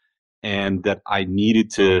did and that I needed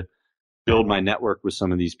to build my network with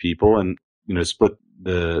some of these people and, split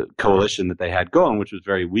the coalition that they had going, which was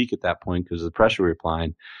very weak at that point because of the pressure we were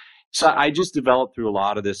applying. So I just developed through a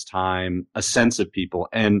lot of this time a sense of people.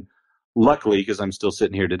 And luckily, because I'm still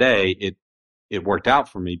sitting here today, it worked out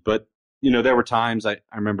for me. But, there were times I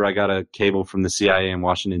remember I got a cable from the CIA in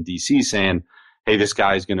Washington, D.C. saying, hey, this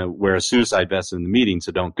guy's going to wear a suicide vest in the meeting,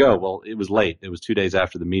 so don't go. Well, it was late. It was 2 days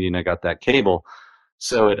after the meeting I got that cable.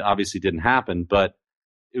 So it obviously didn't happen. But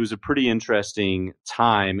it was a pretty interesting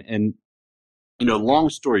time. And, long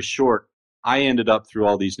story short, I ended up through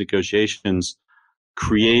all these negotiations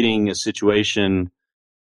creating a situation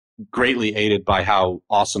greatly aided by how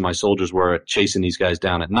awesome my soldiers were at chasing these guys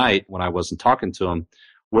down at night when I wasn't talking to them,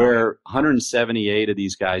 where 178 of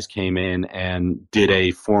these guys came in and did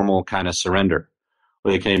a formal kind of surrender,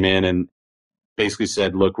 where they came in and basically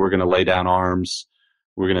said, look, we're going to lay down arms.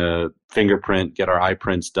 We're going to fingerprint, get our eye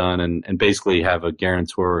prints done, and basically have a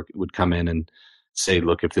guarantor would come in and say,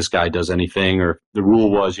 look, if this guy does anything, or the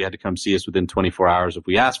rule was you had to come see us within 24 hours if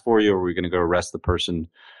we asked for you, or we're going to go arrest the person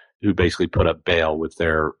who basically put up bail with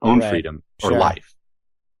their own freedom or life.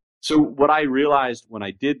 So what I realized when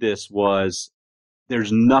I did this was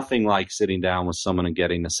there's nothing like sitting down with someone and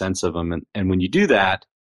getting a sense of them. And when you do that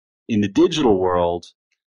in the digital world,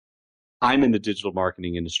 I'm in the digital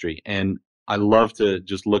marketing industry, and I love to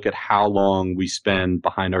just look at how long we spend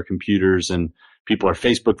behind our computers, and people are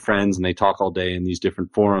Facebook friends and they talk all day in these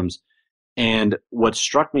different forums. And what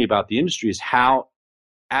struck me about the industry is how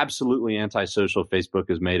absolutely antisocial Facebook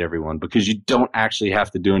has made everyone, because you don't actually have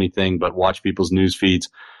to do anything but watch people's news feeds,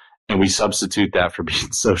 and we substitute that for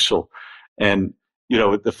being social. And,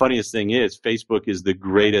 the funniest thing is Facebook is the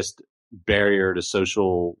greatest barrier to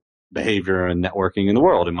social behavior and networking in the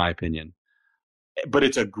world, in my opinion. But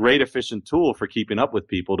it's a great efficient tool for keeping up with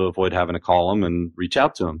people to avoid having to call them and reach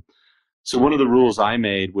out to them. So one of the rules I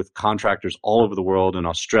made with contractors all over the world, in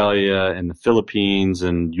Australia and the Philippines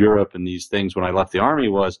and Europe and these things when I left the Army,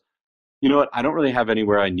 was, you know what, I don't really have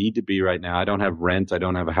anywhere I need to be right now. I don't have rent. I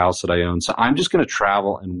don't have a house that I own. So I'm just going to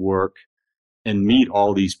travel and work and meet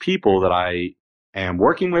all these people that I am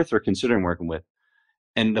working with or considering working with.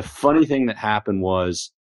 And the funny thing that happened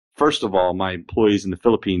was, first of all, my employees in the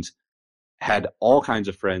Philippines had all kinds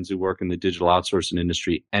of friends who work in the digital outsourcing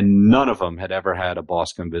industry, and none of them had ever had a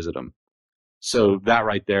boss come visit them. So that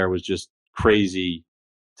right there was just crazy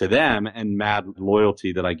to them, and mad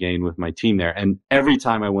loyalty that I gained with my team there. And every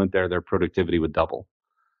time I went there, their productivity would double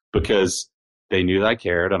because they knew that I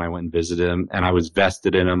cared, and I went and visited them, and I was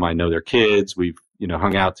vested in them. I know their kids. We've,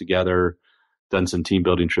 hung out together, done some team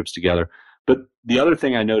building trips together. But the other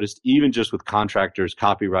thing I noticed, even just with contractors,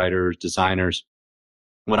 copywriters, designers,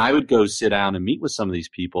 when I would go sit down and meet with some of these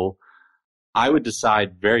people, I would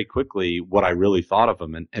decide very quickly what I really thought of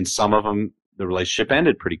them. And some of them, the relationship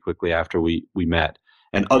ended pretty quickly after we met.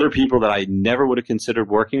 And other people that I never would have considered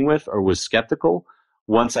working with or was skeptical,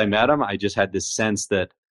 once I met them, I just had this sense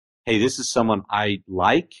that, hey, this is someone I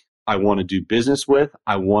like, I want to do business with,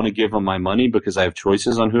 I want to give them my money because I have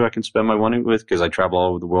choices on who I can spend my money with because I travel all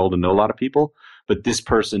over the world and know a lot of people. But this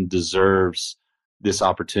person deserves this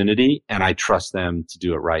opportunity, and I trust them to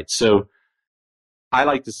do it right. So I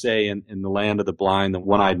like to say in the land of the blind, the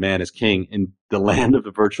one-eyed man is king. In the land of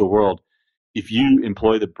the virtual world, if you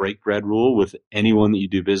employ the break bread rule with anyone that you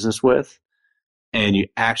do business with, and you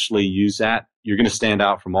actually use that, you're going to stand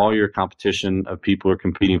out from all your competition of people who are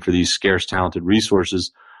competing for these scarce, talented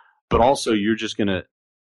resources. But also, you're just going to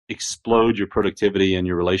explode your productivity and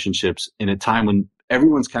your relationships in a time when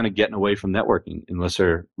everyone's kind of getting away from networking, unless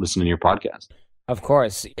they're listening to your podcast. Of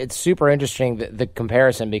course. It's super interesting, the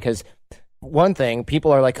comparison, because one thing,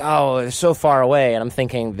 people are like, oh, it's so far away. And I'm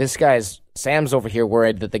thinking, Sam's over here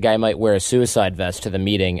worried that the guy might wear a suicide vest to the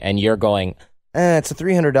meeting. And you're going, it's a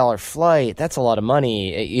 $300 flight. That's a lot of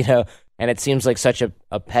money, And it seems like such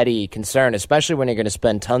a petty concern, especially when you're going to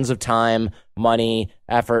spend tons of time, money,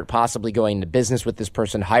 effort, possibly going into business with this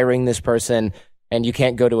person, hiring this person, and you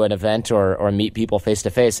can't go to an event or meet people face to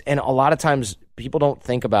face. And a lot of times people don't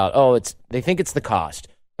think about, they think it's the cost,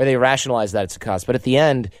 or they rationalize that it's a cost. But at the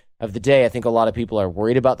end of the day, I think a lot of people are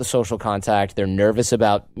worried about the social contact. They're nervous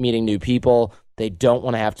about meeting new people. They don't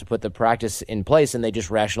want to have to put the practice in place, and they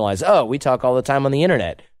just rationalize, we talk all the time on the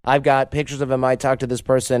internet. I've got pictures of him. I talk to this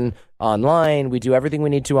person online. We do everything we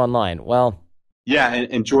need to online. Well, yeah,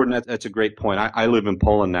 and Jordan, that's a great point. I live in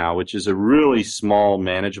Poland now, which is a really small,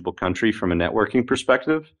 manageable country from a networking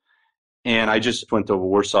perspective. And I just went to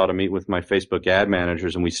Warsaw to meet with my Facebook ad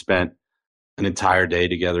managers, and we spent an entire day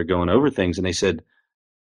together going over things. And they said,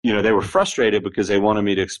 they were frustrated because they wanted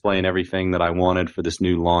me to explain everything that I wanted for this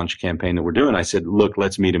new launch campaign that we're doing. I said, look,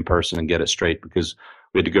 let's meet in person and get it straight, because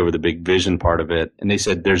we had to go over the big vision part of it. And they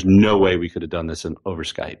said, there's no way we could have done this over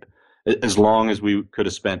Skype. As long as we could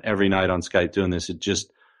have spent every night on Skype doing this, it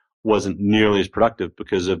just wasn't nearly as productive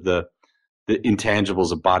because of the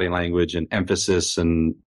intangibles of body language and emphasis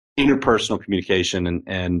and interpersonal communication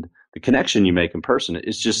and the connection you make in person.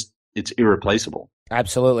 It's irreplaceable.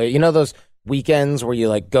 Absolutely. You know those weekends where you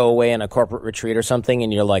like go away on a corporate retreat or something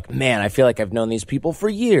and you're like, man, I feel like I've known these people for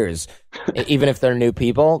years, even if they're new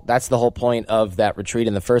people. That's the whole point of that retreat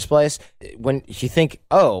in the first place. When you think,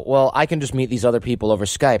 oh, well, I can just meet these other people over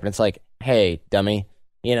Skype, and it's like, hey, dummy,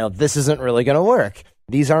 this isn't really going to work.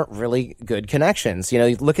 These aren't really good connections.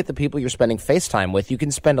 You look at the people you're spending FaceTime with. You can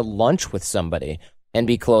spend a lunch with somebody and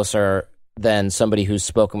be closer than somebody who's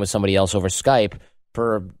spoken with somebody else over Skype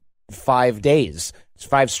for 5 days.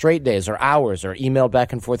 5 straight days or hours or email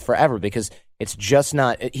back and forth forever, because it's just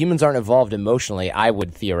not, humans aren't evolved emotionally, I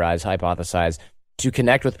would hypothesize, to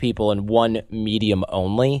connect with people in one medium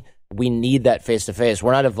only. We need that face-to-face.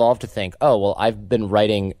 We're not evolved to think, oh, well, I've been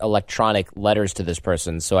writing electronic letters to this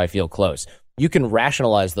person, so I feel close. You can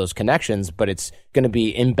rationalize those connections, but it's going to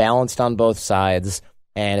be imbalanced on both sides,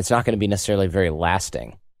 and it's not going to be necessarily very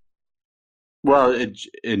lasting. Well,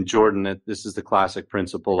 in Jordan, this is the classic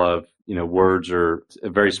principle of, words are a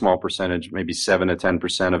very small percentage, maybe 7 to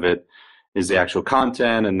 10% of it is the actual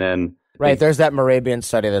content. And then. Right. There's that Morabian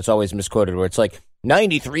study that's always misquoted where it's like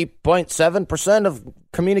 93.7% of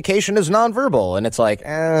communication is nonverbal. And it's like,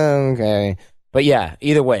 okay. But yeah,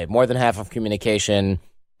 either way, more than half of communication,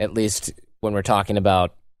 at least when we're talking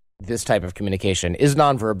about this type of communication, is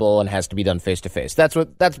nonverbal and has to be done face to face.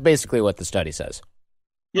 That's basically what the study says.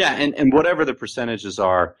 Yeah, and whatever the percentages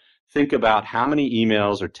are, think about how many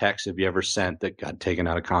emails or texts have you ever sent that got taken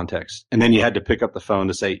out of context. And then you had to pick up the phone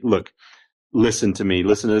to say, look, listen to me,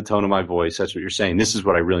 listen to the tone of my voice. That's what you're saying. This is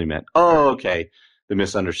what I really meant. Oh, okay. The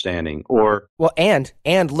misunderstanding. Or well, and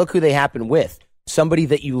look who they happen with. Somebody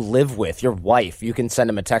that you live with, your wife. You can send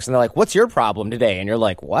them a text and they're like, what's your problem today? And you're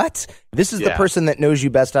like, what? This is the person that knows you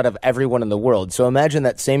best out of everyone in the world. So imagine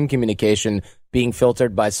that same communication being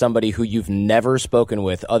filtered by somebody who you've never spoken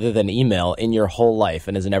with other than email in your whole life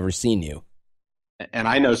and has never seen you. And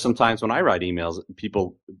I know sometimes when I write emails,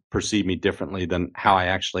 people perceive me differently than how I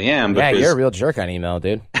actually am. Yeah, you're a real jerk on email,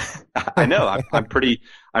 dude. I know. I'm pretty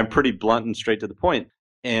blunt and straight to the point.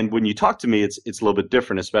 And when you talk to me, it's a little bit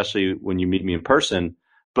different, especially when you meet me in person.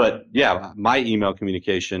 But yeah, my email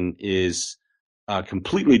communication is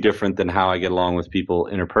completely different than how I get along with people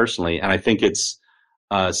interpersonally. And I think it's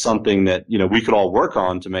something that, we could all work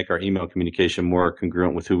on to make our email communication more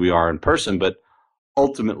congruent with who we are in person. But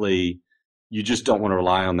ultimately, you just don't want to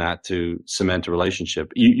rely on that to cement a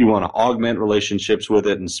relationship. You want to augment relationships with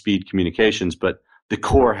it and speed communications, but the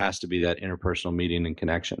core has to be that interpersonal meeting and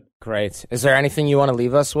connection. Great. Is there anything you want to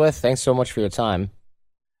leave us with? Thanks so much for your time.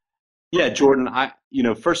 Yeah, Jordan,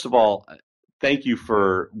 first of all, thank you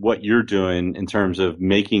for what you're doing in terms of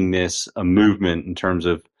making this a movement, in terms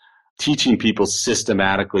of teaching people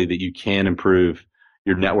systematically that you can improve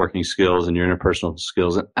your networking skills and your interpersonal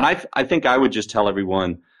skills. And I think I would just tell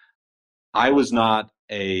everyone, I was not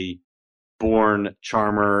a born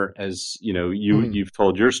charmer, as you've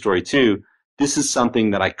told your story too. This is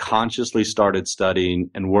something that I consciously started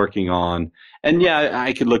studying and working on. And yeah,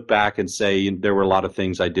 I could look back and say there were a lot of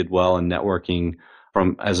things I did well in networking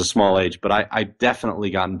from as a small age, but I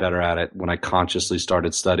definitely gotten better at it when I consciously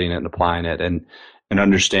started studying it and applying it and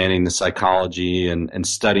understanding the psychology and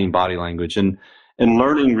studying body language. And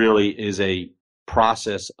learning really is a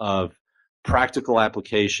process of practical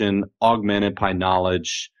application augmented by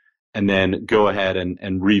knowledge, and then go ahead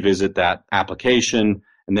and revisit that application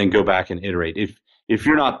and then go back and iterate. If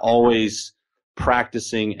you're not always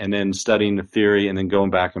practicing and then studying the theory and then going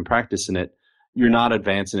back and practicing it, you're not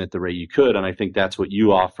advancing at the rate you could. And I think that's what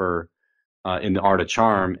you offer in the Art of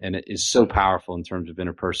Charm, and it is so powerful in terms of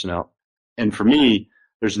interpersonal. And for me,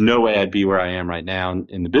 there's no way I'd be where I am right now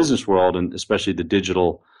in the business world, and especially the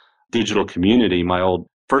digital community. My old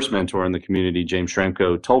first mentor in the community, James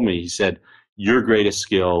Schramko, told me, he said, your greatest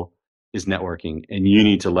skill is networking, and you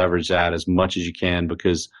need to leverage that as much as you can,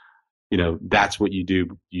 because that's what you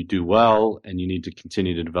do well, and you need to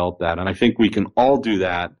continue to develop that. And I think we can all do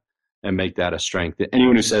that and make that a strength.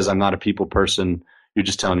 Anyone who says I'm not a people person, you're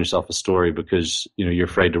just telling yourself a story because you're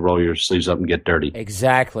afraid to roll your sleeves up and get dirty.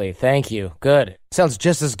 Exactly. Thank you. Good. Sounds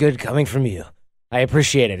just as good coming from you. I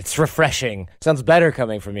appreciate it. It's refreshing. Sounds better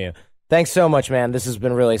coming from you. Thanks so much, man. This has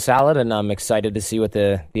been really solid, and I'm excited to see what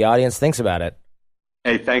the audience thinks about it.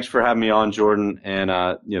 Hey, thanks for having me on, Jordan,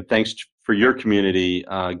 and thanks for your community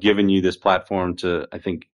giving you this platform to, I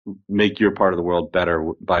think, make your part of the world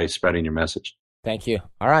better by spreading your message. Thank you.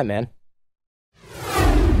 All right, man.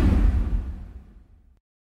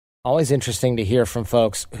 Always interesting to hear from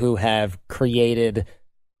folks who have created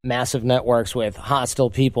massive networks with hostile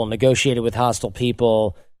people, negotiated with hostile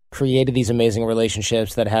people, created these amazing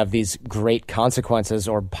relationships that have these great consequences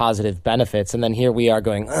or positive benefits. And then here we are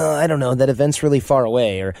going, oh, I don't know, that event's really far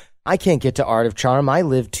away, or I can't get to Art of Charm. I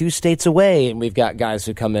live 2 states away. And we've got guys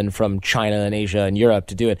who come in from China and Asia and Europe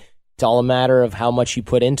to do it. It's all a matter of how much you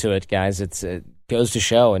put into it, guys. It goes to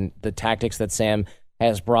show. And the tactics that Sam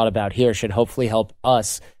has brought about here should hopefully help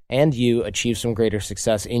us and you achieve some greater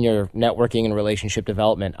success in your networking and relationship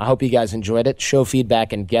development. I hope you guys enjoyed it. Show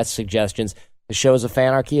feedback and guest suggestions. The show is a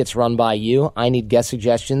Fanarchy. It's run by you. I need guest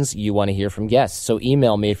suggestions. You want to hear from guests. So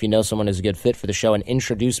email me if you know someone who's a good fit for the show and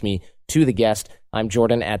introduce me to the guest. I'm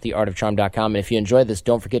Jordan at theartofcharm.com. And if you enjoyed this,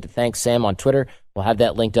 don't forget to thank Sam on Twitter. We'll have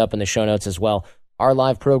that linked up in the show notes as well. Our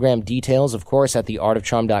live program details, of course, at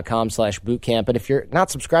theartofcharm.com/bootcamp. And if you're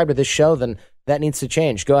not subscribed to this show, then that needs to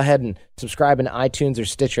change. Go ahead and subscribe in iTunes or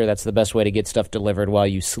Stitcher. That's the best way to get stuff delivered while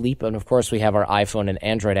you sleep. And, of course, we have our iPhone and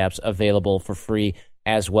Android apps available for free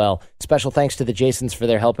as well. Special thanks to the Jasons for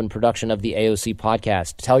their help in production of the AOC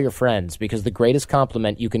podcast. Tell your friends, because the greatest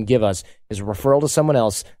compliment you can give us is a referral to someone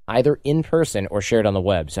else, either in person or shared on the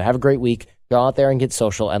web. So have a great week. Go out there and get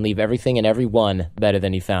social and leave everything and everyone better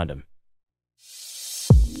than you found them.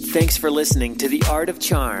 Thanks for listening to The Art of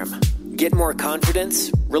Charm. Get more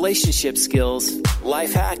confidence, relationship skills,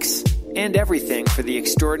 life hacks, and everything for the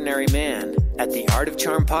extraordinary man at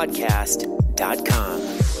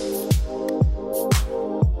theartofcharmpodcast.com.